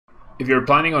If you're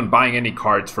planning on buying any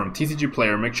cards from TCG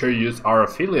Player, make sure you use our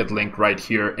affiliate link right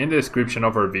here in the description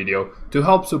of our video to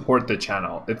help support the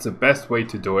channel. It's the best way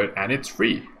to do it and it's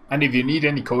free. And if you need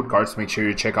any code cards, make sure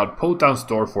you check out Potown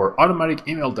Store for automatic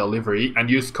email delivery and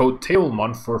use code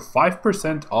Tablemon for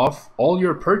 5% off all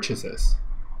your purchases.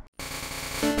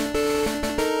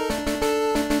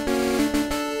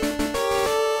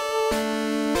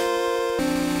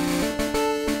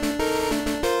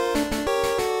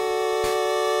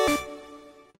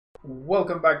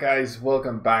 Welcome back, guys.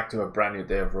 Welcome back to a brand new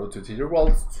day of Road to TCG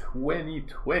Worlds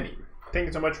 2020. Thank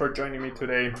you so much for joining me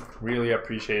today. Really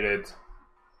appreciate it.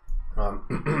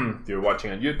 If you're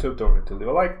watching on YouTube, don't forget to leave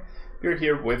a like. If you're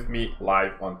here with me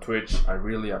live on Twitch, I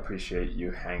really appreciate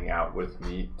you hanging out with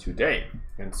me today.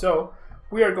 And so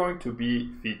we are going to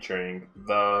be featuring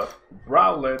the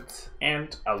Rowlett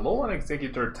Alolan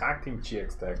Exeggutor Tag Team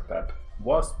GX deck that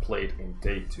was played in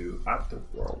Day 2 at the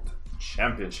World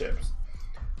Championships.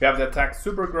 We have the attack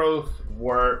Super Growth,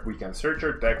 where we can search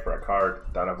our deck for a card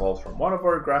that evolves from one of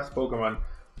our grass Pokemon,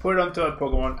 put it onto that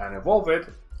Pokemon and evolve it,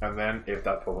 and then if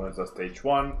that Pokemon is a stage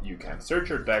 1, you can search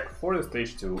your deck for the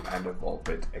stage 2 and evolve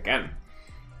it again.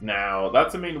 Now,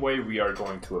 that's the main way we are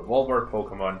going to evolve our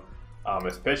Pokemon,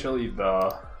 especially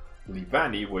the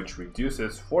Leavanny, which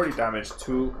reduces 40 damage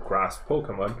to grass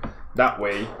Pokemon. That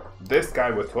way, this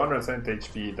guy with 270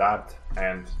 HP, that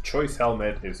and Choice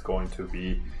Helmet is going to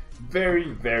be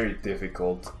very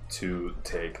difficult to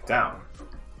take down.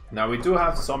 Now we do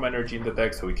have some energy in the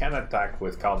deck, so we can attack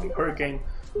with Calming Hurricane,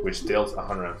 which deals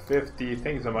 150.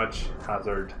 Thank you so much,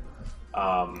 Hazard,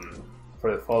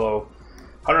 for the follow.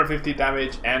 150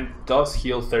 damage and does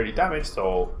heal 30 damage,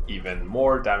 so even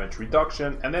more damage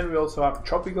reduction. And then we also have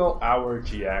Tropical Hour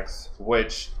GX,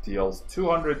 which deals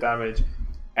 200 damage.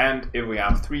 And if we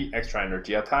have 3 extra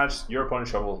energy attached, your opponent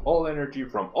shovels all energy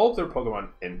from all of their Pokemon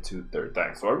into their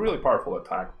deck. So a really powerful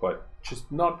attack, but just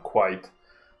not quite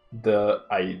the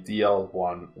ideal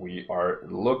one we are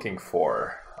looking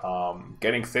for.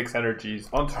 Getting 6 energies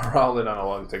onto Rowlett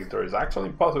Alolan Exeggutor is actually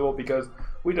impossible because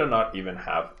we do not even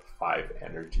have 5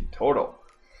 energy total.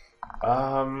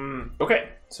 Okay,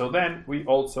 so then we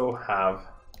also have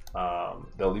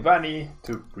the Leavanny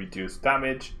to reduce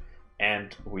damage.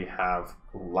 And we have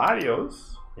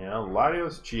Latios.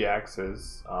 Latios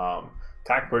GX's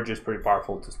Tag Purge is pretty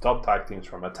powerful to stop tag teams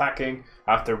from attacking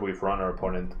after we've run our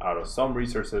opponent out of some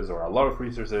resources or a lot of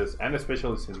resources, and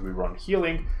especially since we run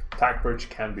healing, Tag Purge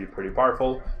can be pretty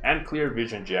powerful. And Clear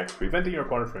Vision GX, preventing your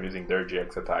opponent from using their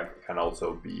GX attack, can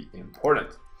also be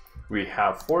important. We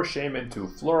have Force Shaman to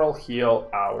Floral Heal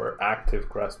our active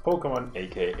grass Pokemon,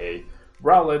 aka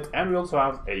Rowlett, and we also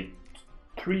have a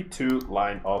 3-2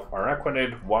 line of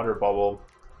Araquanid, Water Bubble,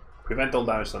 prevent all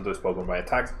damage done to this Pokemon by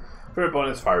attacks for your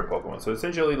opponent's fire Pokemon. So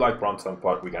essentially, like Bronzong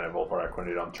Pot, we can evolve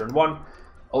Araquanid on turn 1.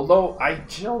 Although I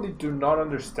generally do not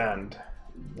understand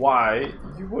why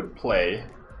you would play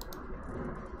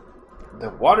the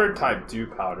Water type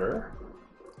Dewpider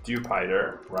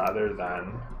rather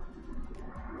than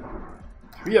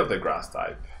 3 of the Grass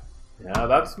type. Yeah,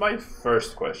 that's my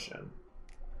first question.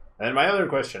 And my other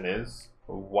question is,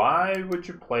 why would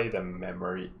you play the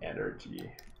Memory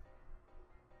Energy?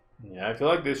 Yeah, I feel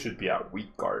like this should be a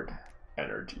Weak Guard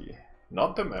energy,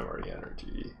 not the Memory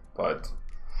Energy, but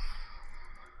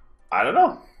I don't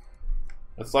know.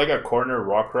 It's like a Corner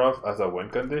Rockruff as a win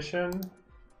condition.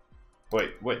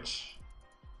 Wait, which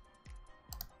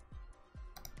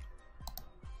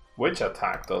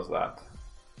attack does that?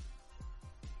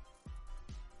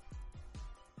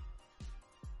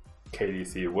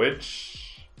 KDC, what's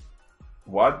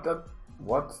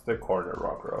the Corner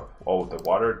Rockruff? Oh, the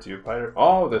Water Dewpider.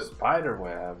 Oh, the Spider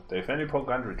Web. The if any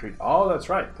Pokemon retreat. Oh, that's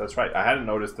right. I hadn't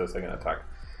noticed the second attack.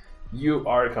 You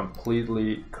are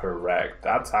completely correct.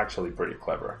 That's actually pretty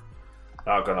clever.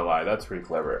 Not gonna lie, that's pretty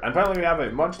clever. And finally, we have a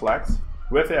Munchlax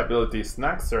with the ability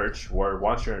Snack Search, where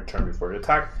once you're in turn before you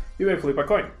attack, you may flip a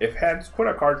coin. If heads, put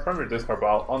a card from your discard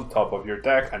pile on top of your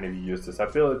deck, and if you use this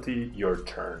ability, your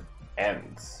turn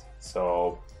ends.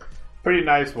 So pretty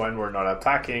nice when we're not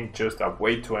attacking, just a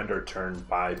way to end our turn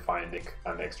by finding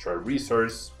an extra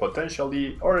resource,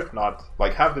 potentially, or if not,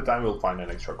 like half the time we'll find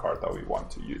an extra card that we want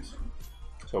to use.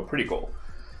 So pretty cool.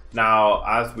 Now,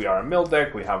 as we are a mill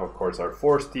deck, we have of course our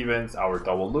 4 Stevens, our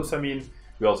double Lusamine.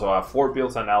 We also have 4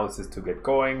 Builds Analysis to get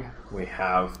going. We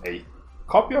have a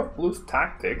copy of Blue's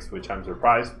Tactics, which I'm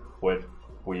surprised with.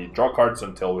 We draw cards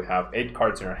until we have 8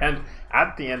 cards in our hand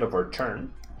at the end of our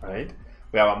turn, right?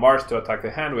 We have a Mars to attack the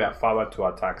hand, we have Fava to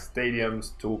attack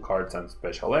stadiums, 2 cards and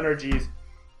special energies.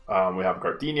 We have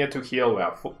Gardenia to heal, we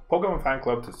have Pokemon Fan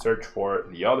Club to search for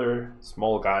the other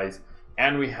small guys,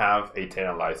 and we have a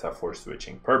Tenaliza for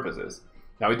switching purposes.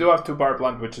 Now we do have 2 Power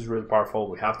Plant, which is really powerful.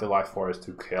 We have the Life Forest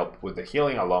to help with the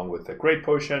healing along with the Great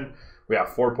Potion. We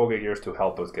have 4 Pokegears to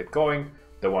help us get going,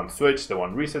 the 1 Switch, the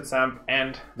 1 Reset Stamp,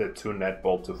 and the 2 Net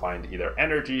Ball to find either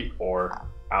Energy or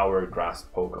Hourglass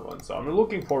Pokemon. So I'm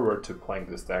looking forward to playing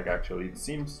this deck actually. It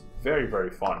seems very,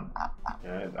 very fun.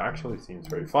 It actually seems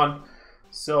very fun.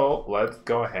 So let's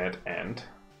go ahead and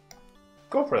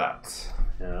go for that.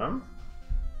 Yeah.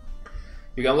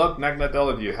 You can lock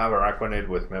Nagnadel if you have Araquanid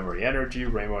with Memory Energy,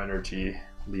 Rainbow Energy,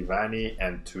 Leavanny,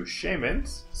 and 2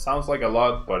 Shamans. Sounds like a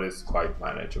lot, but it's quite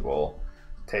manageable.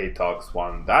 Taytox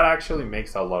 1. That actually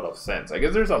makes a lot of sense. I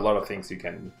guess there's a lot of things you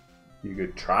could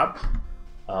trap.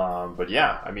 But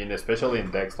yeah, I mean, especially in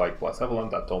decks like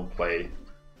Blacephalon that don't play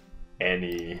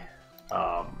any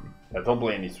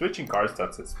switching cards,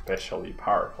 that's especially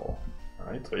powerful.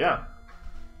 Alright, so yeah.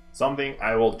 Something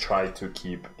I will try to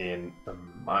keep in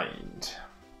mind.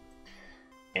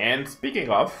 And speaking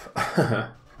of, I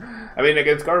mean,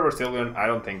 against Gardevoir, I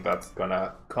don't think that's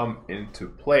gonna come into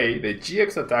play. The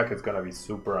GX attack is gonna be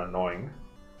super annoying,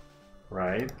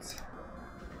 right?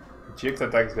 The GX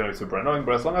attack is gonna be super annoying,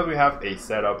 but as long as we have a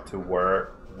setup to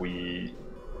where we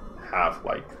have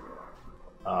like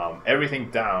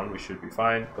everything down, we should be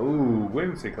fine. Ooh,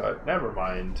 Whimsicott, never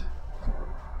mind.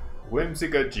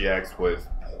 Whimsicott GX with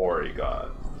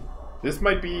Porygon. This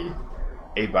might be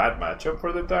a bad matchup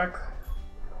for the deck,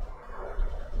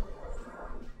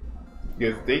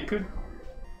 because they could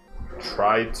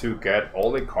try to get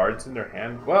all the cards in their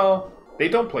hand. Well, they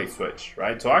don't play Switch,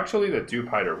 right? So actually the Dupe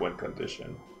Hider win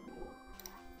condition.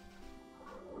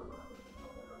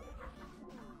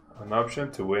 An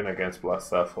option to win against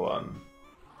Blacephalon.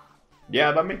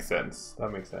 Yeah, that makes sense. That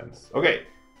makes sense. Okay.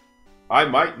 I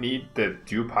might need the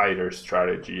Dupe Hider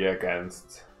strategy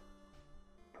against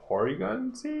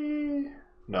Porygon. See?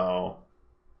 No.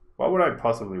 What would I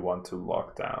possibly want to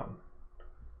lock down?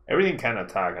 Everything can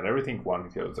attack and everything one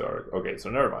kills are. Okay, so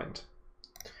never mind.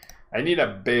 I need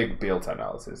a big build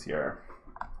analysis here.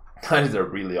 That is a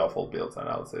really awful build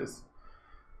analysis.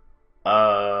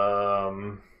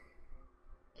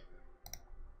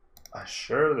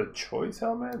 Sure, the choice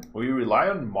helmet. We rely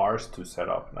on Mars to set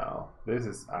up now. This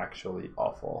is actually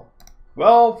awful.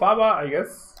 Well, Faba, I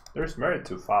guess there's merit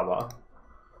to Faba.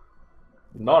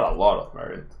 Not a lot of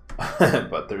merit,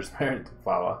 but there's merit to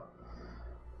Faba.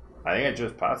 I think I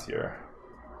just pass here.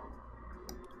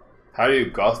 How do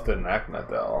you ghost the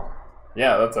Nagnadel?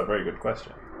 Yeah, that's a very good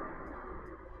question.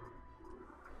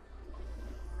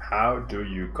 How do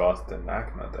you ghost the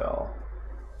Nagnadel?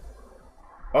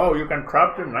 Oh, you can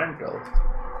trap the Ninetales.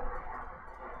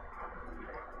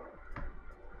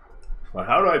 But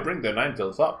how do I bring the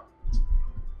Ninetales up?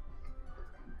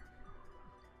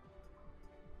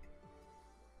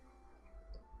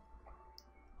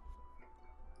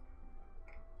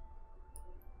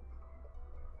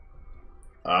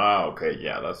 Ah, okay,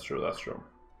 yeah, that's true, that's true.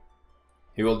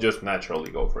 He will just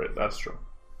naturally go for it, that's true.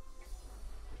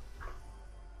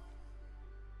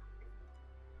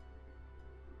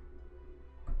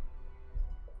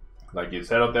 Like you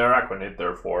set up the Araquanid,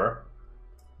 therefore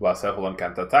Blacephalon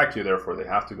can't attack you, therefore they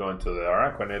have to go into the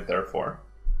Araquanid, therefore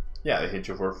yeah, they hit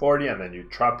you for 40 and then you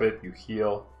trap it, you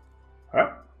heal.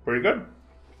 Alright, pretty good.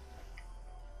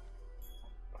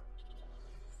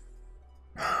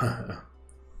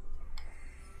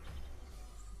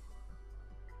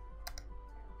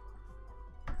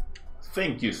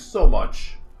 Thank you so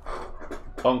much,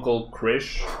 Uncle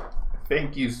Krish.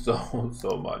 Thank you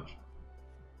so much.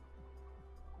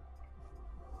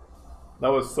 That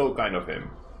was so kind of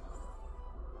him.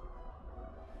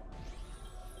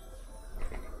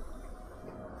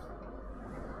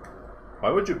 Why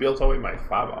would you build away my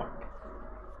Faba?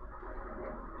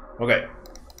 Okay.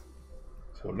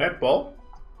 So Netball.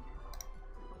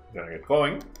 Gonna get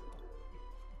going.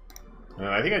 And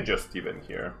I think I just even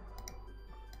here.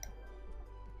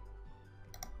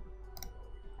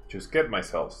 Just get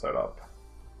myself set up.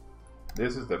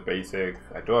 This is the basic.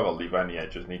 I do have a Leavanny, I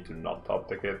just need to not top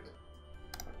deck it.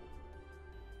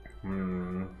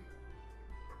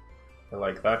 I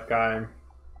like that guy.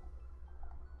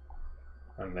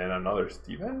 And then another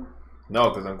Steven? No,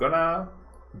 because I'm gonna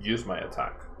use my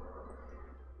attack.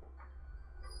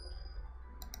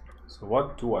 So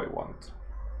what do I want?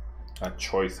 A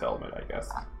choice helmet, I guess.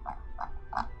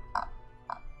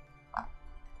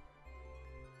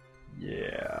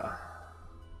 Yeah.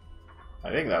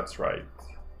 I think that's right.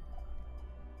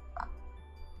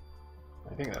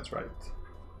 I think that's right.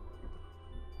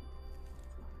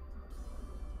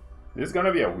 This is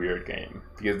gonna be a weird game,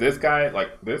 because this guy,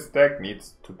 like, this deck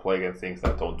needs to play against things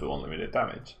that don't do unlimited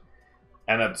damage.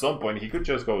 And at some point he could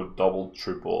just go double,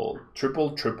 triple,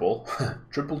 triple, triple,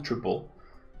 triple, triple,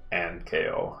 and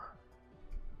KO.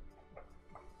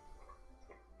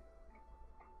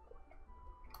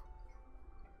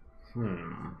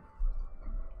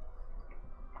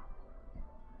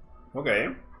 Okay.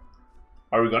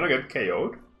 Are we gonna get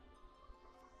KO'd?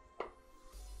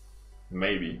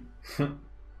 Maybe.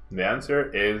 The answer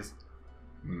is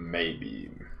maybe.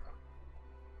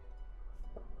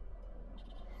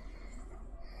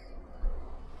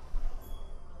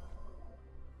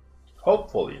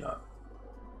 Hopefully not.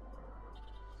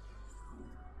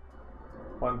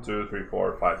 1, 2, 3,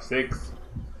 4, 5, 6,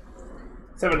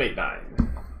 7, 8, 9.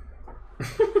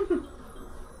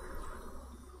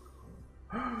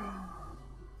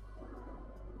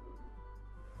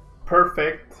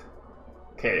 Perfect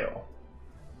KO.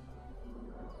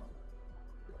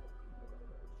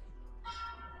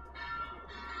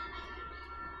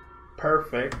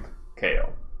 Perfect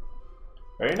KO.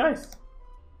 Very nice.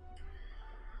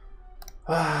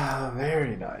 Ah,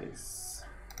 very nice.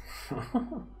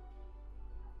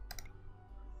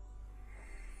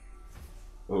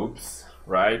 Oops,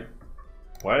 right?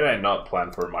 Why did I not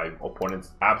plan for my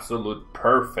opponent's absolute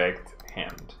perfect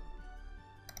hand?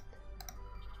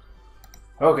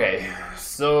 Okay,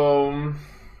 so...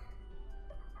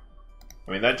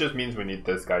 I mean, that just means we need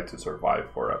this guy to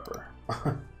survive forever.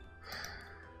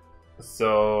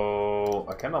 So,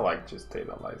 I kind of like just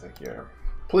Tablemon here.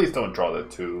 Please don't draw the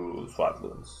 2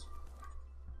 Swadloons.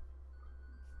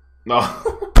 No.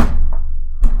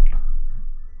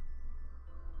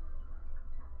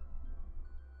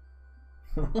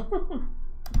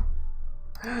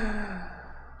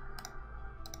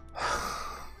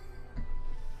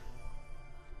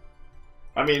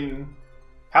 I mean,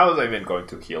 how is I even going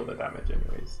to heal the damage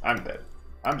anyways? I'm dead.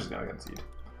 I'm just gonna concede.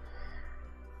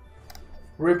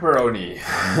 Ripperoni.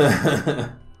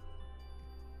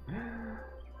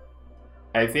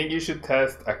 I think you should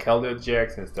test a Keldeo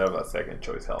GX instead of a second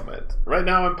choice helmet. Right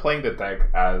now I'm playing the deck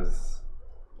as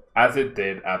it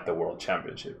did at the World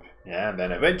Championship. Yeah, and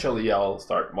then eventually I'll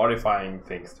start modifying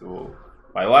things to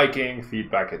my liking,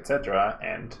 feedback, etc.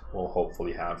 And we'll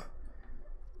hopefully have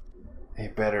a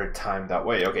better time that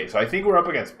way. Okay, so I think we're up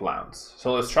against Blounce.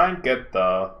 So let's try and get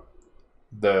the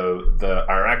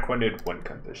Araquanid win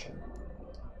condition.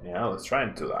 Yeah, let's try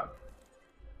and do that.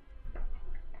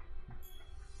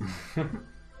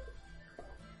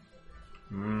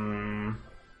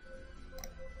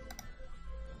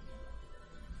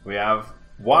 We have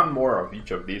 1 more of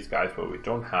each of these guys, but we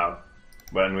don't have...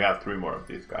 But we have 3 more of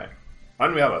these guys.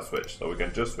 And we have a switch, so we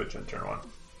can just switch in turn 1.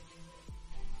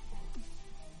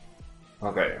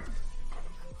 Okay.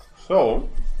 So...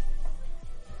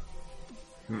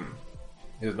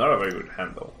 It's not a very good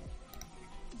hand, though.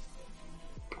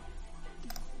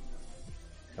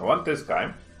 I want this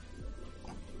guy.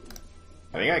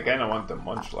 I think I kind of want the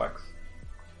Munchlax.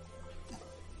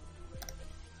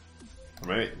 Or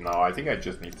maybe, no, I think I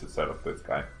just need to set up this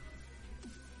guy.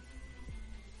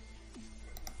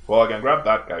 Well, I can grab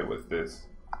that guy with this.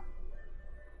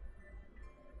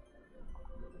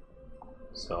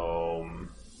 So...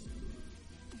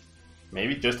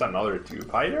 maybe just another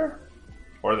Tube Hider?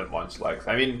 Or the Munchlax.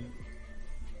 I mean...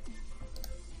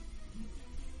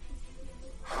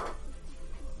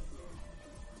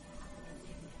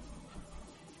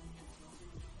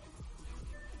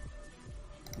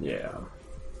 yeah.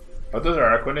 What does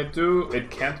Araquanid do?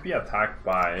 It can't be attacked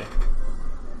by...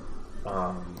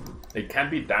 it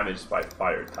can't be damaged by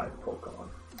fire type Pokemon.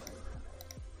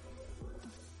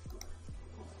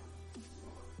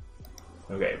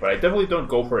 Okay, but I definitely don't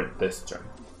go for it this turn.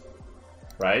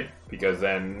 Right? Because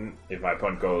then, if my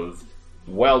opponent goes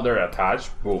Welder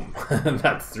attached, boom.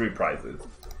 That's 3 prizes.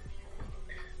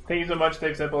 Thank you so much,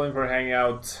 Dave Zeppelin, for hanging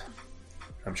out.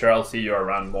 I'm sure I'll see you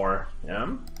around more.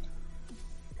 Yeah?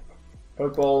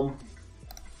 Purple.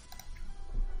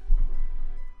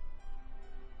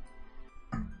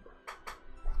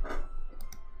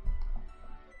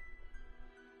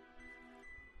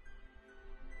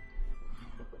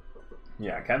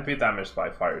 Yeah, can't be damaged by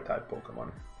fire type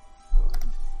Pokemon.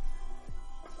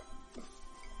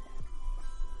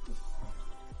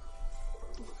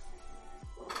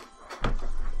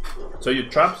 So you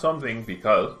trap something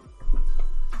because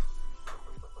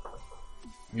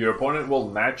your opponent will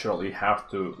naturally have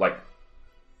to, like,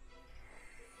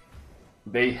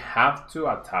 they have to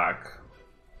attack.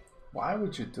 Why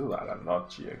would you do that? I'm not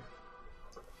GX.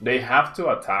 They have to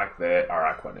attack the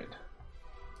Araquanid.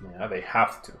 Yeah, they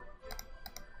have to.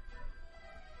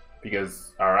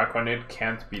 Because Araquanid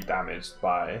can't be damaged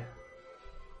by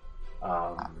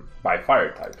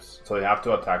fire types. So they have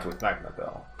to attack with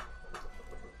Magnetel.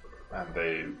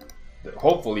 And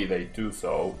hopefully they do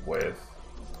so with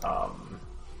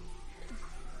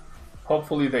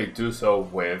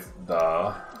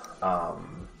the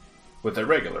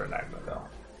regular Nagnadel.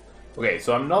 Okay,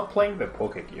 so I'm not playing the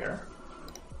Pokegear,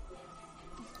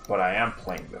 but I am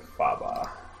playing the Faba.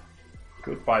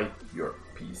 Goodbye your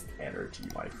Beast Energy,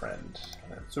 my friend.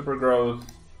 And then Super Growth.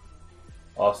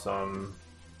 Awesome.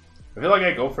 I feel like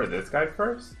I go for this guy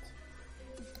first.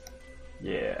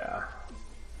 Yeah.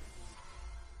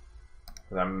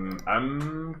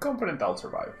 I'm confident I'll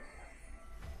survive.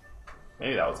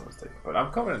 Maybe that was a mistake, but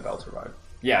I'm confident I'll survive.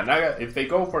 Yeah, Naga. If they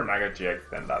go for Naga GX,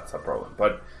 then that's a problem.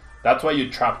 But that's why you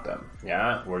trap them.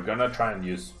 Yeah, we're gonna try and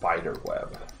use Spider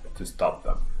Web to stop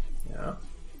them. Yeah.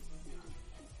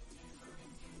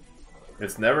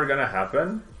 It's never gonna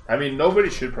happen. I mean, nobody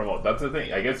should promote. That's the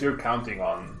thing. I guess you're counting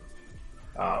on,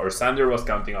 or Sander was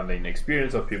counting on the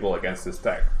inexperience of people against this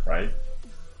deck, right?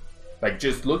 Like,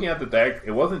 just looking at the deck,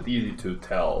 it wasn't easy to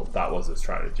tell that was a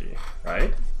strategy,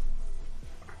 right?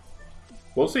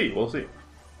 We'll see, we'll see.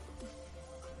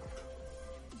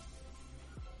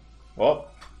 Well.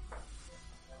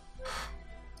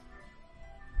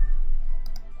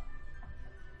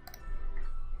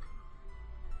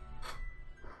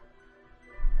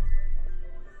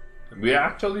 We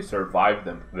actually survived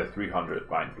the 300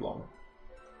 Mind Blown.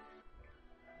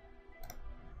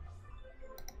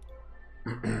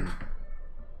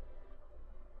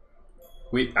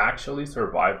 We actually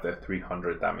survived the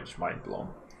 300 damage Mind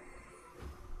Blown.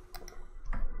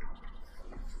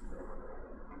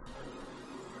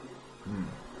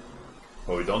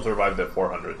 But we don't survive the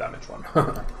 400 damage one.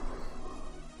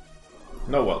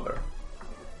 No welder.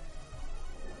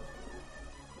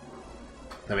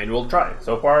 I mean, we'll try.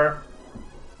 So far,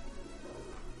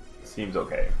 seems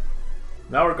okay.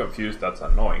 Now we're confused, that's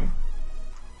annoying.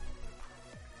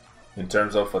 In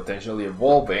terms of potentially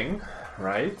evolving,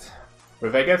 right? But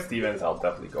if I get Stevens, I'll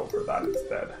definitely go for that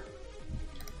instead.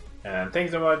 And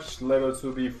thanks so much, Lego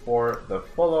Subi, for the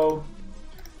follow.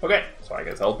 Okay, so I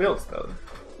guess I'll build still.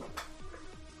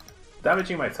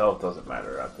 Damaging myself doesn't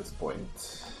matter at this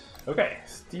point. Okay,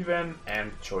 Steven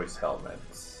and Choice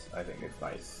Helmets. I think it's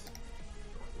nice.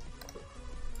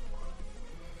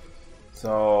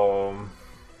 So,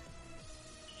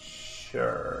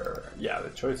 sure. Yeah,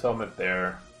 the Choice Helmet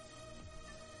there.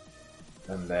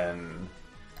 And then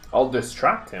I'll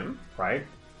distract him, right?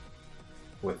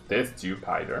 With this Dupe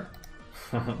Hider.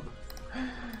 And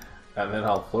then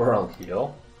I'll Floral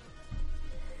Heal.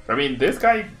 I mean, this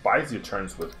guy buys you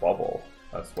turns with Bubble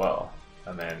as well.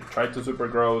 And then try to Super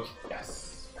Growth.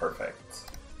 Yes, perfect.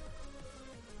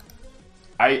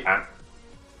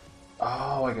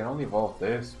 Oh, I can only evolve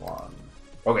this one.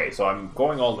 Okay, so I'm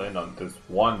going all in on this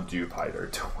one Dupe Hider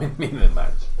to win me the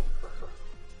match.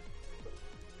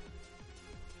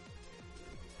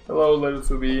 Hello, Little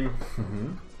Subi.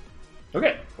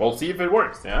 Okay, we'll see if it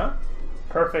works, yeah?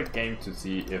 Perfect game to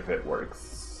see if it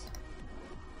works.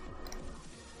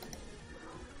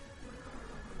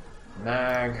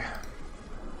 Nag.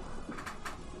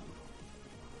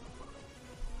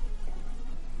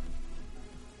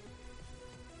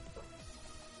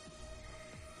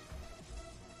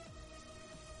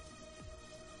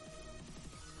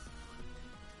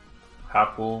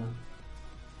 Half full.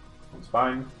 It's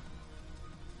fine.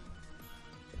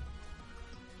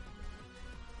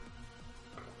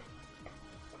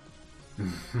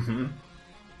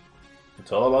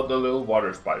 It's all about the little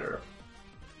water spider.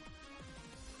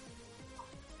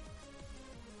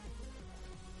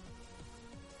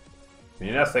 We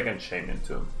need a second Shaman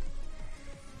too.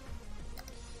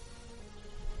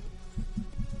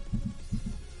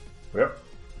 Yep.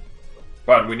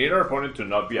 But we need our opponent to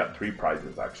not be at 3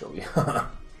 prizes actually.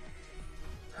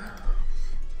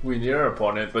 We need our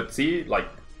opponent, but see, like,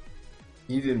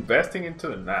 he's investing into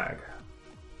the Nag.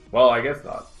 Well, I guess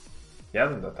not. He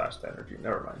hasn't attached energy,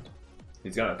 never mind.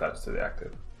 He's gonna attach to the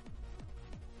active.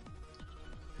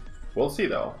 We'll see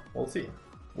though, we'll see.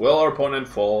 Will our opponent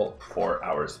fall for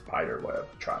our Spiderweb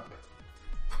trap?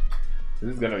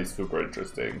 This is gonna be super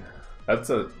interesting. That's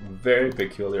a very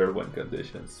peculiar win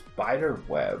condition.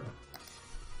 Spiderweb.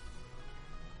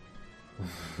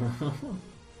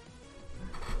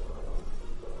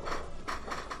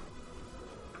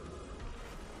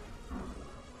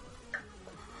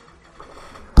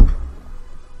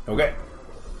 Okay,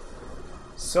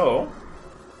 so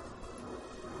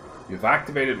you've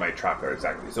activated my tracker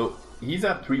exactly. So he's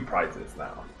at 3 prizes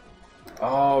now.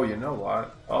 Oh, you know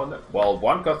what? Oh no. Well,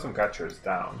 1 custom catcher is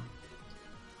down.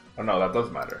 Oh no, that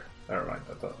doesn't matter. Never mind.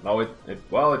 That does. No,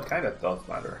 well, it kind of does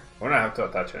matter. I'm gonna have to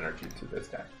attach energy to this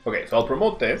guy. Okay, so I'll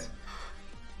promote this.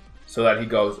 So that he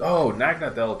goes, oh,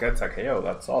 Nagnadel gets a KO,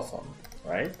 that's awesome,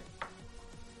 right?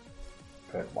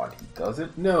 But what he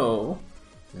doesn't know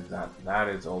is that that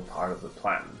is all part of the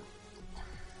plan.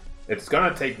 It's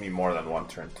gonna take me more than one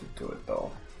turn to do it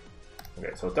though.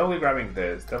 Okay, so definitely grabbing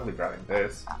this,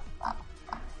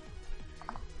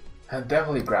 and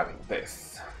definitely grabbing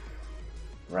this,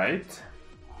 right?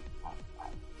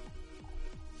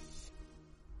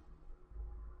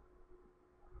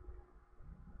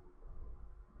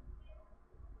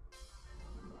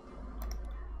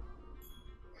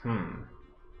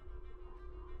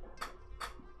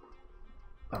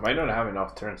 I might not have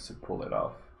enough turns to pull it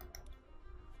off.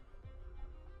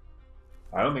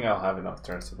 I don't think I'll have enough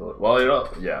turns to pull it. Well,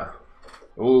 yeah.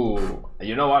 Ooh,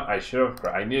 you know what?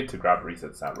 I needed to grab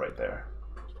Reset Stamp right there.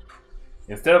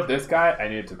 Instead of this guy, I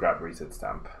needed to grab Reset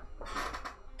Stamp.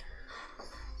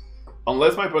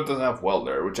 Unless my opponent doesn't have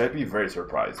Welder, which I'd be very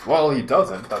surprised. Well, he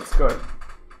doesn't. That's good.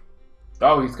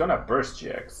 Oh, he's gonna Burst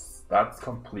GX. That's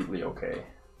completely okay.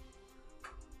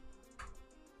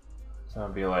 So I'll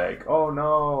be like, oh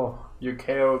no, you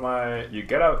KO my, you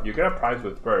get a prize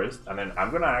with Burst, and then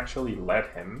I'm gonna actually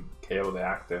let him KO the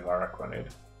active Araquanid,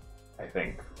 I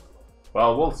think.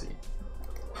 Well, we'll see.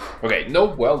 Okay, no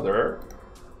Welder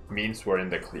means we're in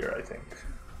the clear, I think.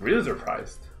 Really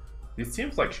surprised. This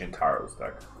seems like Shintaro's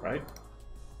deck, right?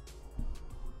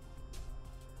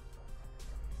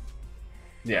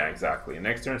 Yeah, exactly.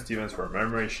 Next turn, Stevens for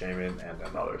Memory, Shaman, and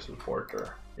another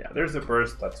supporter. Yeah, there's the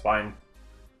Burst, that's fine.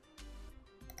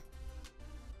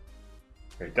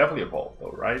 Okay, definitely evolve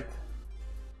though, right?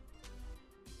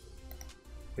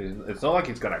 It's not like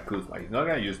he's gonna Kuzma. He's not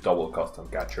gonna use double custom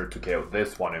catcher to KO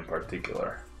this one in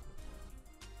particular.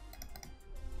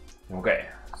 Okay,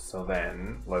 so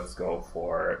then let's go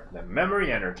for the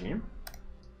Memory Energy.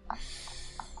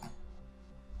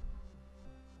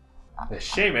 The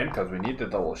Shaman, because we need the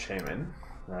double Shaman,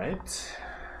 right?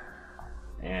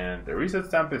 And the Reset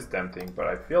Stamp is tempting, but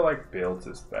I feel like Builds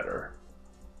is better.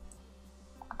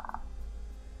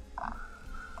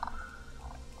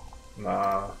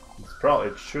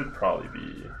 It should probably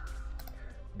be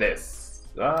this.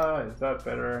 Is that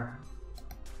better?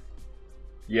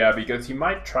 Yeah, because he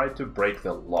might try to break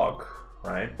the lock,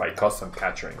 right? By custom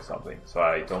catching something, so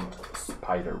I don't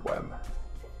spiderweb.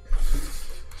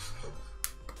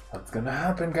 What's gonna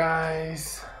happen,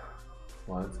 guys?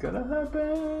 What's gonna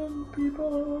happen,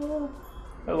 people?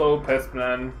 Hello,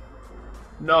 Pestman.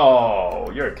 No,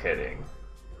 you're kidding.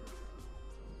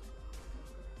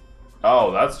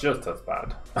 Oh, that's just as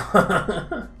bad.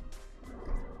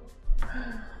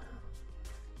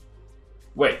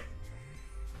 Wait.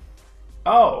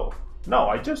 Oh, no,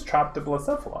 I just trapped the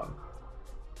Blacephalon.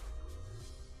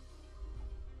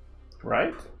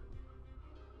 Right?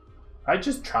 I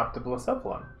just trapped the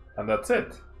Blacephalon, and that's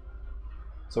it.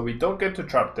 So we don't get to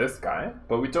trap this guy,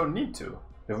 but we don't need to.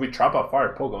 If we trap a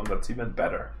Fire Pogon, that's even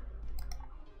better.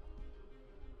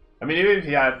 I mean, even if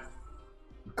he had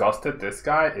Gusted this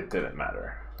guy, it didn't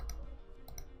matter.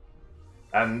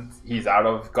 And he's out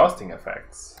of Gusting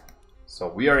effects. So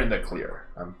we are in the clear.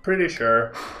 I'm pretty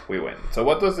sure we win. So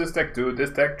what does this deck do? This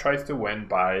deck tries to win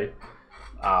by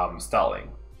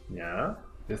stalling. Yeah?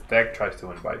 This deck tries to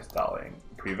win by stalling.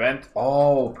 Prevent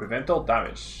all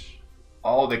damage.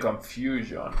 Oh, the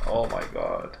confusion. Oh my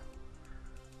god.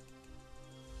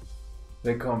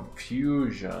 The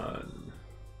confusion.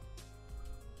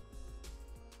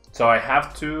 So I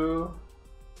have to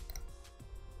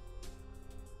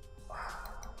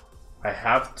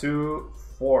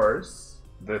force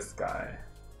this guy.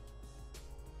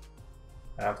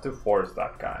 I have to force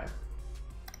that guy.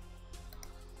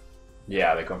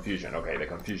 Yeah, the confusion. Okay, the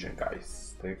confusion,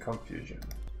 guys. The confusion.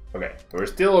 Okay, we're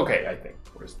still okay, I think.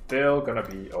 We're still gonna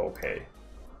be okay.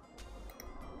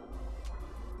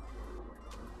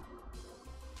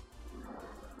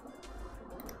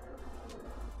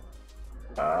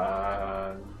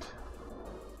 And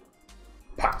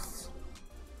pass.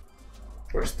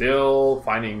 We're still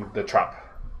finding the trap.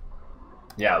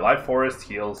 Yeah, Life Forest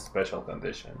heals special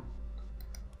condition.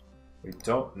 We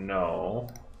don't know.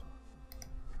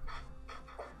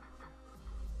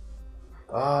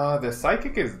 The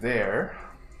Psychic is there.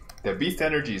 The Beast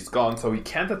Energy is gone, so he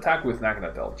can't attack with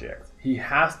Nagnadel GX. He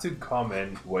has to come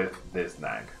in with this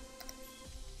Nag.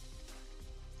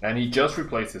 And he just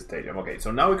replaced his Stadium. Okay, so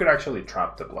now we could actually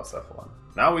trap the Blacephalon.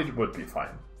 Now it would be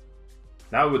fine.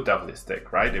 Now it would definitely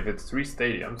stick, right? If it's 3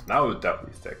 Stadiums, now it would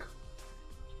definitely stick.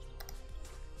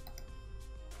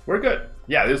 We're good.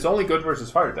 Yeah, this is only good versus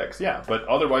fire decks, yeah. But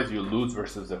otherwise you lose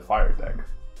versus the fire deck.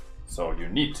 So you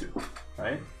need to,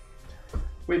 right?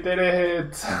 We did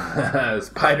it!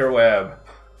 Spiderweb!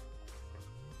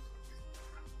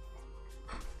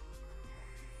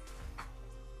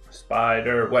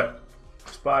 Spider web.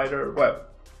 Spider web.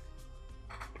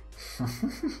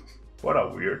 What a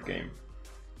weird game.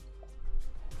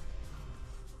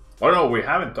 Oh no, we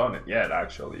haven't done it yet,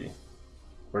 actually.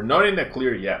 We're not in the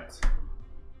clear yet.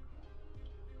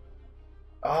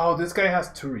 Oh, this guy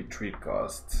has 2 retreat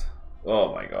costs.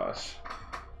 Oh my gosh.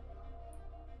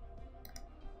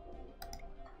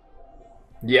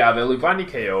 Yeah, the Leavanny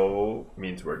KO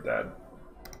means we're dead.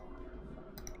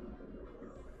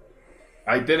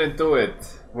 I didn't do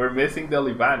it. We're missing the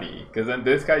Leavanny, because then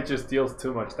this guy just deals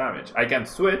too much damage. I can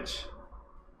switch.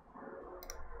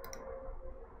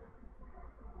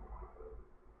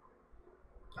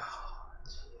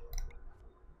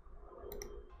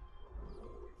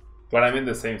 But I'm in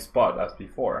the same spot as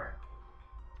before.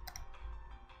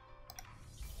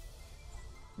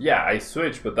 Yeah, I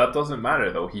switch, but that doesn't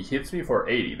matter though. He hits me for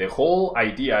 80. The whole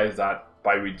idea is that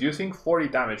by reducing 40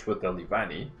 damage with the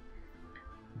Leavanny,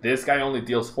 this guy only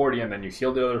deals 40 and then you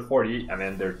heal the other 40 and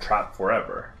then they're trapped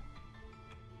forever.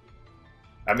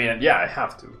 I mean, yeah, I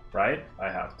have to, right? I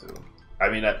have to. I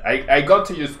mean, I got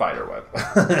to use Spiderweb.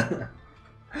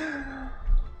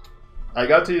 I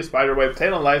got to use Spiderweb.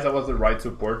 Talon Liza was the right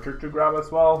supporter to grab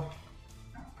as well.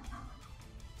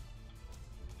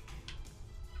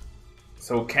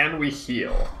 So can we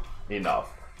heal enough?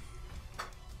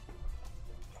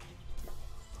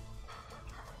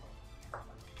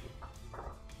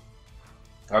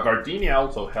 Gardenia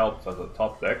also helps as a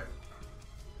top deck.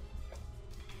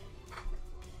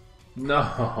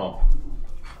 No,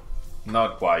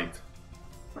 not quite.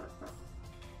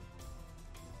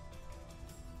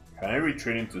 Can I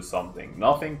retreat into something?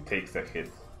 Nothing takes a hit.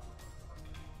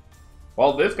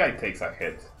 Well, this guy takes a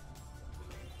hit.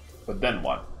 But then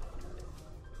what?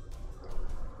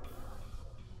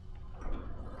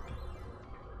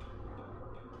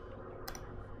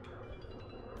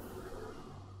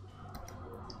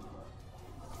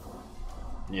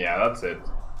 Yeah, that's it.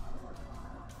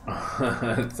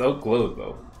 It's so close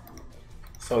though.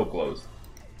 So close.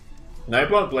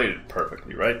 Nightblood played it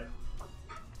perfectly, right?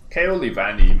 KO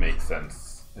Leavanny makes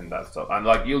sense in that stuff. And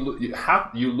like you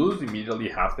lose immediately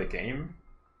half the game.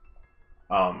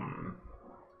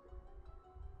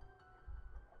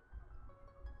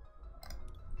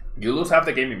 You lose half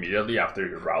the game immediately after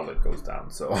your Rowlett goes down.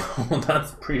 So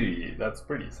that's pretty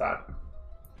sad.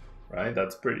 Right?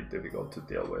 That's pretty difficult to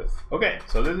deal with. Okay,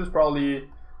 so this is probably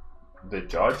the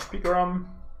Judge Pikarom.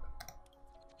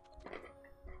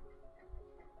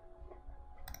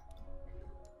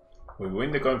 We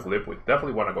win the coin flip. We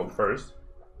definitely want to go first.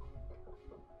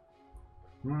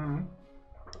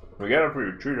 We get a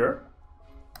free retreater.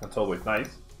 That's always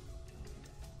nice.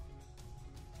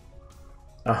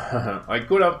 I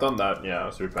could have done that. Yeah,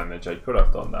 Serpentage. I could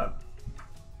have done that.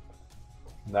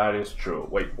 That is true.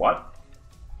 Wait, what?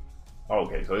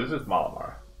 Okay, so this is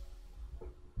Malamar.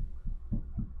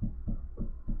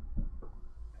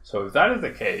 So if that is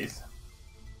the case,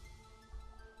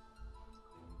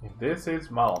 if this is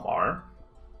Malamar,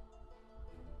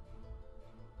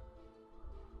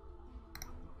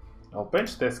 I'll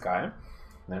bench this guy.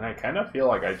 Then I kind of feel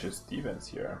like I just Stevens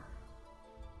here.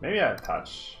 Maybe I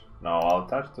attach. No, I'll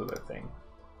attach to the thing.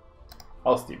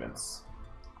 I'll Stevens.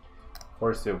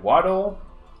 Force the Waddle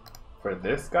for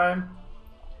this guy.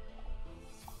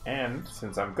 And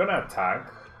since I'm gonna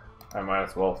attack, I might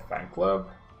as well Fan Club.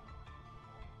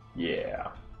 Yeah.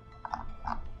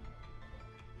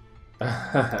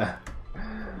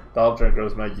 Dalton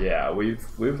Grosma, yeah,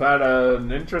 we've had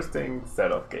an interesting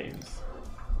set of games.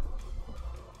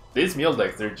 These meal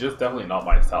decks, they're just definitely not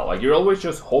my style. Like, you're always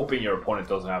just hoping your opponent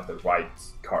doesn't have the right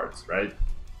cards, right?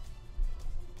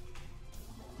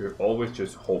 You're always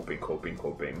just hoping.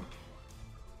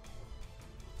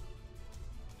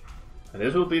 And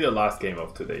this will be the last game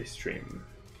of today's stream.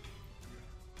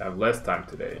 I have less time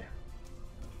today.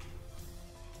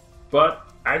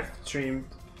 But I've streamed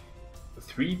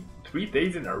three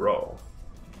days in a row.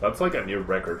 That's like a new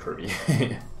record for me.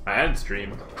 I hadn't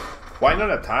streamed. Why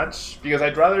not attach? Because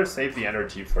I'd rather save the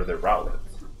energy for the Rowlett.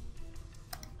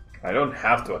 I don't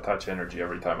have to attach energy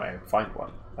every time I find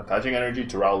one. Attaching energy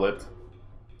to Rowlett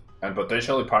and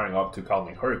potentially powering up to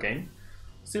Calming Hurricane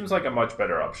seems like a much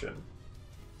better option.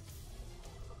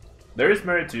 There is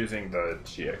merit to using the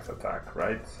GX attack,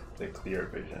 right? The clear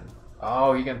vision.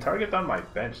 Oh, he can target on my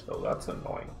bench though, that's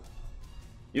annoying.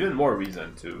 Even more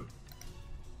reason to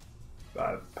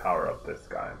power up this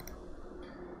guy.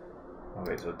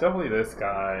 Okay, so definitely this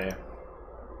guy.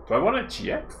 Do I want a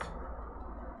GX?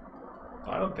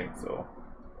 I don't think so.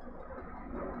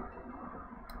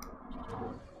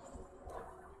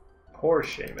 Poor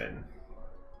Shaman.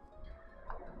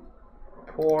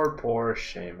 Poor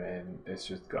Shaman is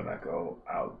just gonna go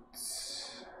out.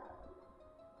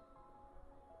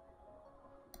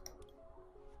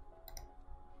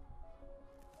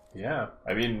 Yeah,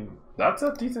 I mean, that's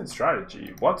a decent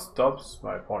strategy. What stops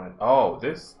my opponent? Oh,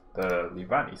 the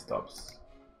Leavanny stops.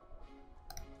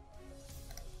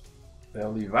 The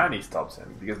Leavanny stops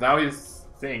him, because now his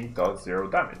thing does 0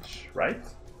 damage, right?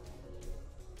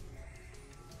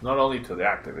 Not only to the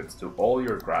active, it's to all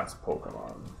your grass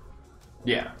Pokemon.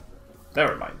 Yeah,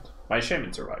 never mind. My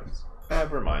Shaman survives.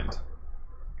 Never mind.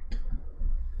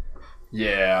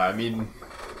 Yeah, I mean,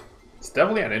 it's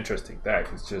definitely an interesting deck.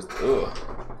 It's just, ugh.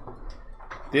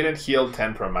 Didn't heal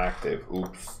 10 from active.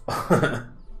 Oops.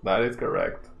 That is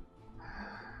correct.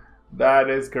 That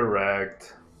is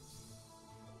correct.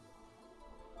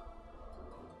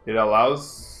 It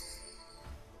allows...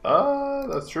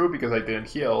 that's true because I didn't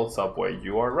heal. Subway,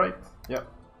 you are right. Yep.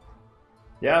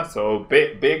 Yeah, so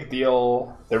big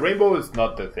deal. The rainbow is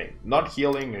not the thing. Not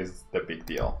healing is the big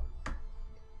deal.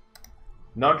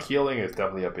 Not healing is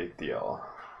definitely a big deal.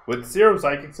 With 0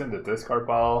 psychics in the discard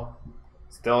pile,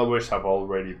 Stellar Wish have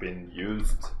already been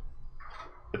used.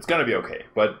 It's gonna be okay,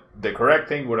 but the correct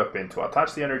thing would have been to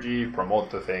attach the energy, promote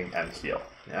the thing, and heal.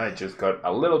 Yeah, I just got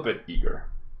a little bit eager.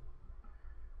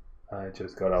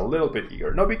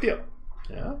 No big deal.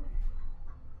 Yeah.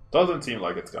 Doesn't seem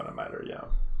like it's gonna matter, yeah.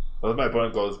 But my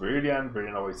opponent goes Viridian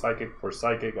away Psychic for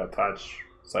Psychic, attach,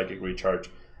 Psychic recharge.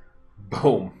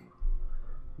 Boom.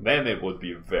 Then it would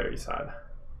be very sad.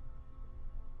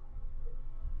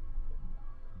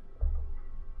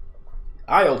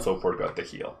 I also forgot the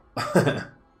heal.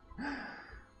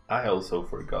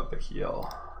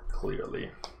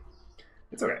 Clearly.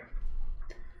 It's okay.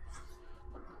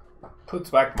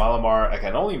 Puts back Malamar. I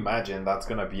can only imagine that's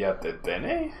gonna be at the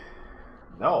Dene?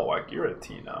 No, like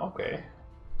Giratina, okay.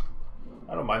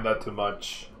 I don't mind that too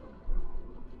much.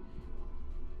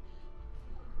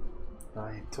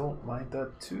 I don't mind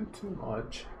that too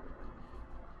much.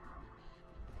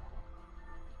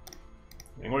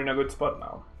 I think we're in a good spot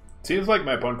now. Seems like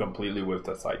my opponent completely whiffed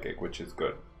a Psychic, which is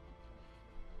good.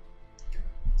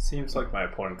 Seems like my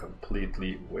opponent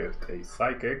completely whiffed a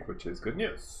Psychic, which is good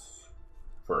news.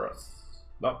 For us.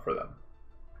 Not for them.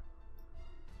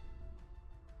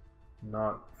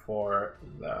 Not for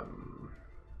them.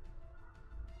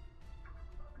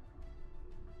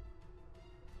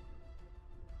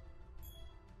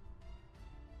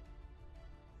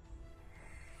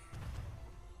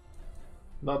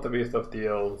 Not the best of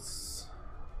deals.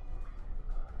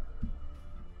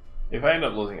 If I end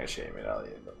up losing a Shaman, I'll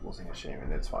end up losing a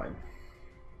Shaman, it's fine.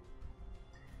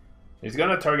 He's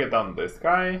gonna target down this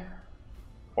guy.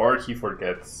 Or he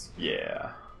forgets.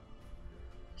 Yeah.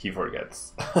 He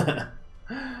forgets.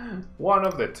 One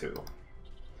of the two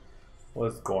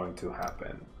was going to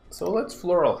happen. So let's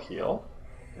Floral Heal.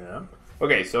 Yeah.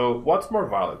 Okay, so what's more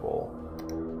valuable?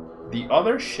 The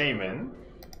other Shaman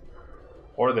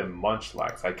or the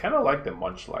Munchlax? I kind of like the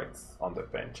Munchlax on the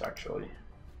bench, actually.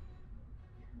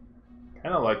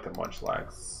 Kind of like the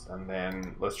Munchlax. And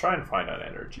then let's try and find an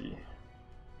energy.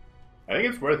 I think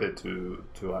it's worth it to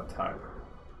attack.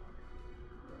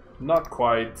 Not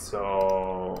quite,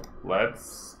 so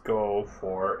let's go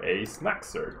for a Snack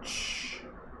Search.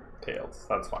 Tails,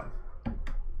 that's fine.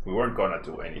 We weren't gonna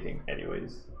do anything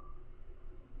anyways.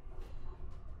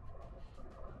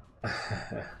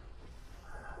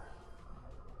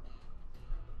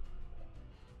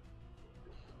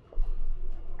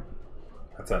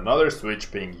 That's another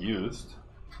switch being used.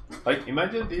 Like,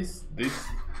 imagine these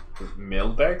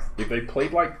mill decks, if they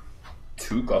played like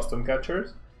 2 custom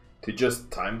catchers to just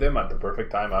time them at the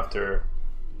perfect time after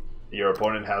your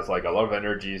opponent has like a lot of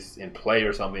energies in play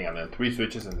or something, and then 3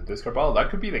 switches in the discard pile,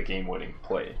 that could be the game-winning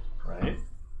play, right?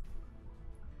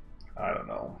 I don't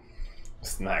know.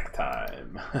 Snack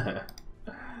time.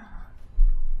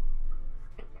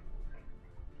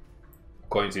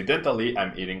 Coincidentally,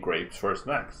 I'm eating grapes for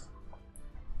snacks.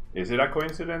 Is it a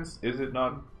coincidence? Is it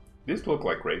not? These look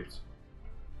like grapes.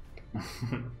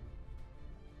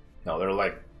 No, they're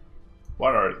like...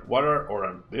 What are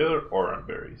orange? They're orange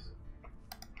berries.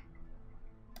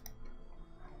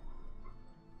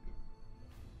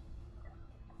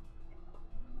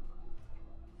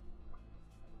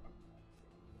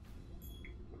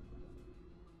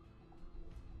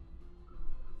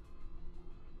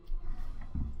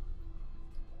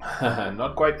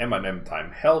 Not quite M&M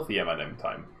time. Healthy M&M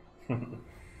time.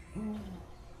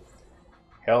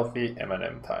 Healthy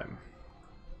M&M time.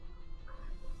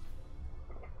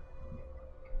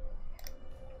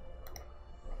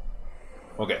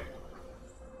 Okay.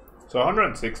 So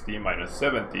 160 minus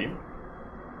 70.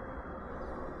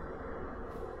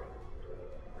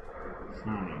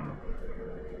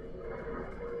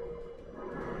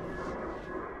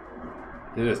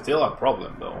 This is still a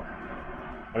problem though.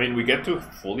 I mean, we get to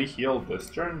fully heal this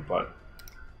turn, but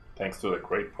thanks to the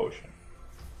Great Potion.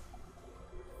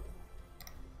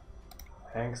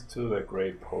 Thanks to the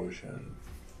Great Potion.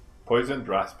 Poisoned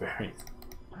raspberries.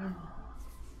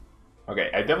 Okay,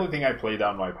 I definitely think I play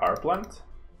down my power plant.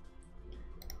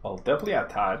 I'll definitely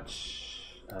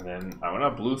attach, and then I'm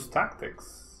gonna Blues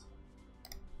Tactics.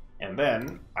 And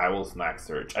then I will Snack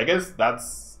Search. I guess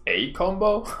that's a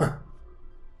combo.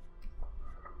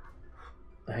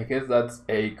 I guess that's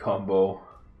a combo.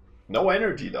 No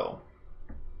energy though.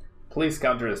 Please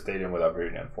counter the stadium with a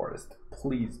Viridian Forest.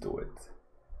 Please do it.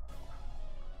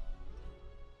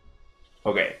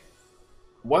 Okay.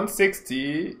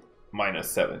 160 minus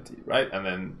 70, right? And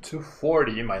then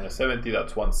 240 minus 70,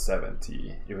 that's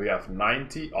 170. If we have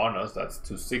 90 on us, that's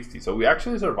 260. So we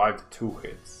actually survived 2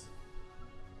 hits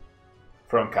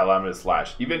from Calamitous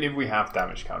Slash, even if we have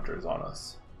damage counters on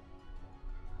us.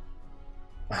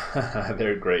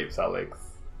 They're grapes, Alex.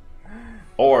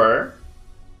 Or,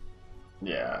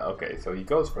 yeah, okay, so he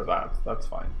goes for that. That's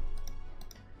fine.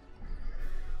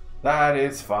 That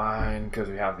is fine, because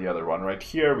we have the other one right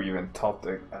here. We even topped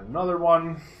another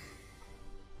one.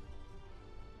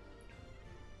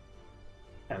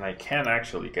 And I can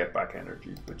actually get back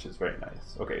energy, which is very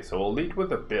nice. Okay, so we'll lead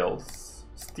with the Bills.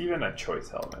 Steven a Choice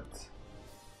Helmet.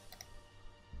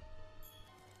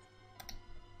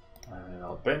 And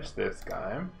I'll bench this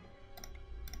guy.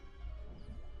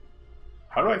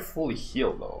 How do I fully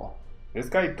heal though? This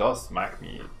guy does smack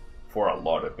me for a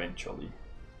lot eventually.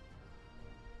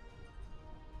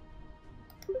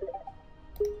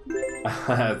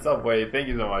 Subway, thank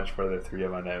you so much for the 3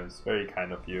 M&Ms. Very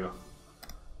kind of you.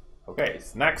 Okay,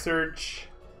 Snack Search.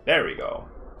 There we go.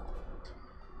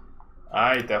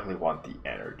 I definitely want the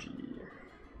energy.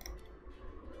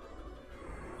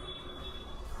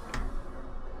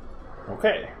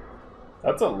 Okay.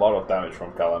 That's a lot of damage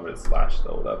from Calamitous Slash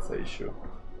though, that's the issue.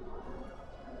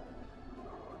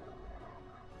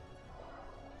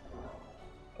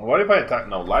 What if I attack?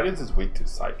 No, Latios is weak to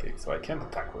Psychic, so I can't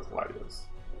attack with Latios.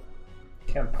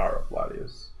 Can't power up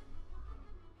Latios.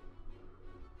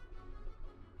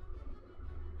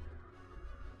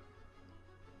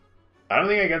 I don't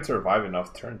think I can survive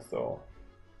enough turns though.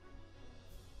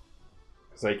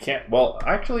 Because I can't, well,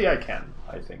 actually I can,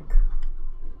 I think.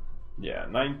 Yeah,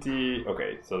 90,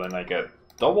 okay, so then I get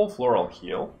double Floral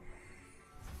Heal.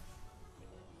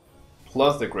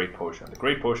 Plus the Great Potion. The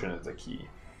Great Potion is the key.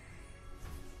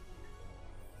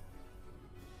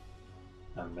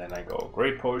 And then I go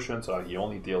Great Potion, so he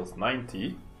only deals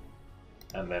 90.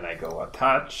 And then I go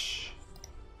Attach.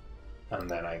 And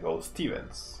then I go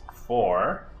Stevens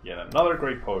for yet another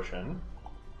Great Potion,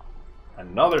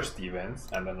 another Stevens,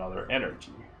 and another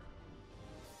Energy.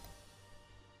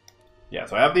 Yeah,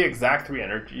 so I have the exact 3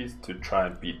 energies to try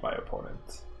and beat my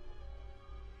opponent.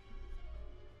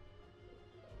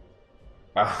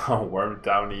 Oh, Worm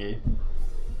Downey.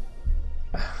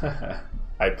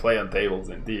 I play on tables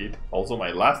indeed. Also,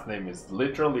 my last name is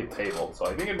literally Table, so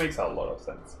I think it makes a lot of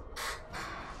sense.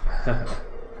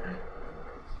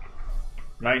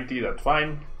 90, that's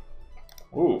fine.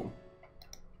 Ooh.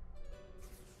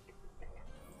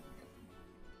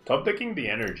 Top decking the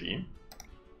energy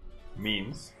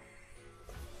means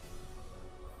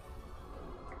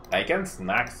I can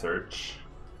Snack Search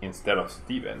instead of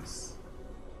Stevens.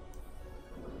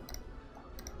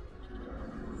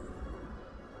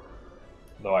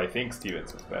 Though I think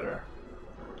Stevens is better.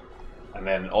 And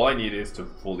then all I need is to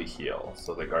fully heal.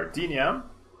 So the Gardenia.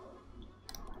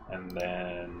 And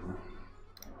then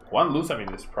one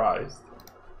Leavanny is prized.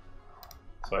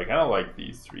 So I kind of like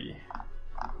these 3.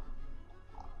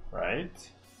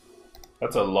 Right?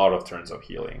 That's a lot of turns of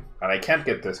healing. And I can't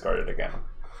get discarded again.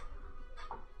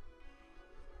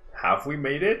 Have we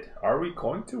made it? Are we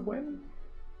going to win?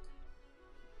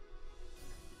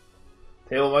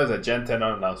 Tablemon is a Gen 10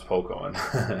 unannounced Pokemon.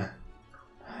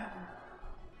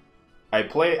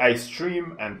 I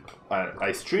stream on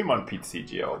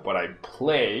PTCGO, but I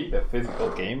play the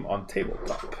physical game on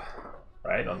tabletop,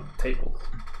 right? On table.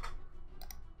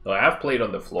 So I have played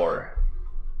on the floor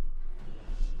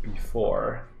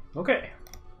before. Okay.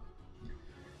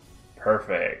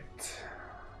 Perfect.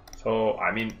 So,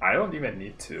 I mean, I don't even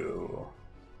need to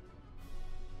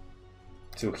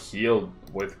heal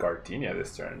with Gardenia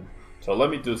this turn. So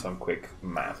let me do some quick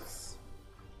maths.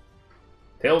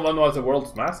 Tablemon was the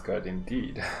world's mascot,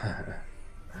 indeed.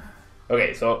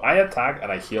 Okay, so I attack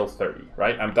and I heal 30,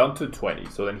 right? I'm down to 20.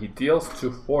 So then he deals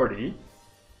 240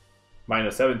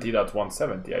 minus 70, that's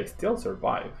 170. I still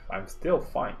survive. I'm still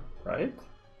fine, right?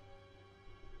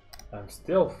 I'm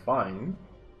still fine.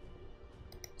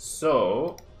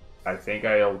 So I think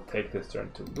I'll take this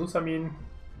turn to Leavanny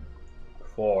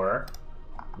for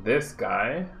this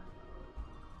guy.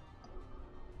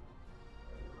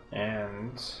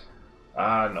 And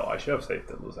no, I should have saved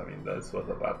the Leavanny. This was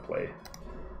a bad play.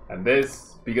 And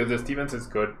this, because the Stevens is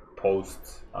good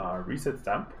post reset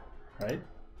stamp, right?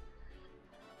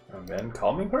 And then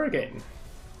Calming Hurricane.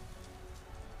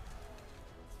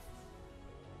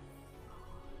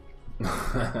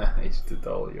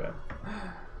 H2W.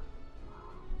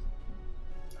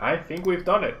 I think we've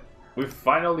done it. We've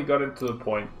finally gotten to the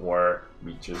point where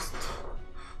we just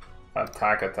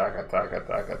attack, attack, attack,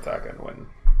 attack, attack, and win.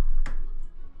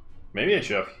 Maybe I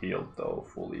should have healed though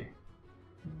fully.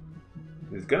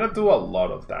 It's gonna do a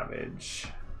lot of damage.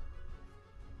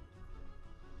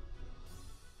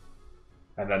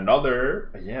 And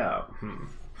another, yeah.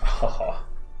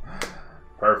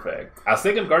 Perfect. A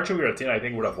second Garchomp I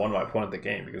think would have won my opponent the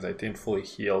game because I didn't fully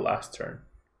heal last turn.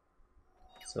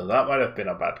 So that might have been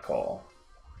a bad call.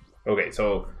 Okay,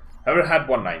 so I ever had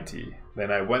 190.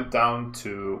 Then I went down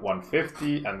to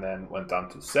 150 and then went down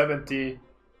to 70.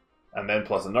 And then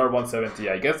plus another 170.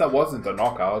 I guess that wasn't a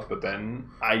knockout, but then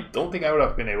I don't think I would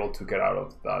have been able to get out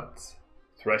of that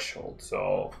threshold.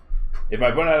 So if my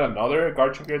opponent had another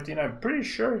Garchomp, I'm pretty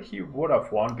sure he would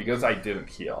have won because I didn't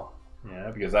heal.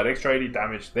 Yeah, because that extra 80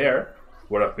 damage there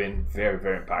would have been very,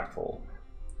 very impactful.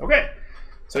 Okay,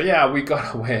 so yeah, we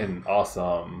got a win.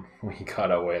 Awesome, we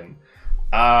got a win.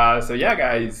 So yeah,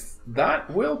 guys, that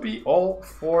will be all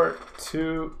for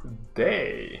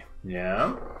today.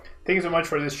 Yeah, thank you so much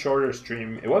for this shorter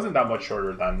stream. It wasn't that much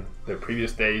shorter than the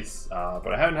previous days,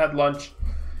 but I haven't had lunch.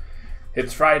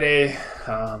 It's Friday.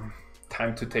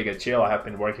 Time to take a chill. I have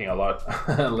been working a lot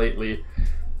lately,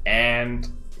 and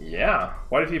yeah,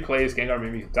 what if he plays Gengar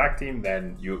Mimic Attack Team?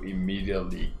 Then you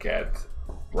immediately get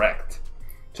wrecked.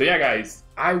 So yeah, guys,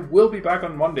 I will be back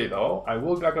on Monday though. I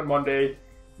will be back on Monday.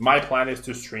 My plan is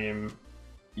to stream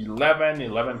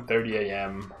 11:30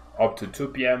 a.m. up to 2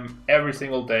 p.m. every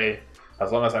single day,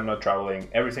 as long as I'm not traveling,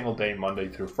 every single day, Monday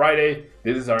through Friday.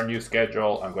 This is our new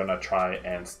schedule. I'm gonna try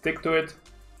and stick to it.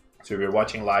 So if you're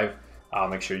watching live,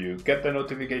 make sure you get the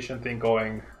notification thing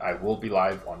going. I will be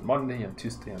live on Monday, on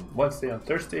Tuesday, on Wednesday, on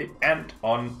Thursday, and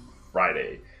on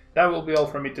Friday. That will be all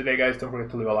from me today, guys. Don't forget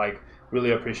to leave a like.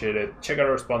 Really appreciate it. Check out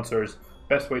our sponsors.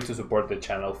 Best way to support the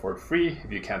channel for free.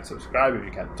 If you can't subscribe, if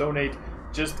you can't donate,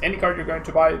 just any card you're going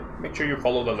to buy, make sure you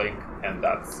follow the link, and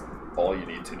that's all you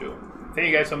need to do. Thank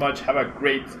you guys so much. Have a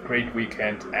great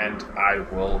weekend, and I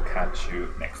will catch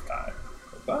you next time.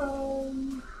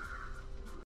 Bye-bye.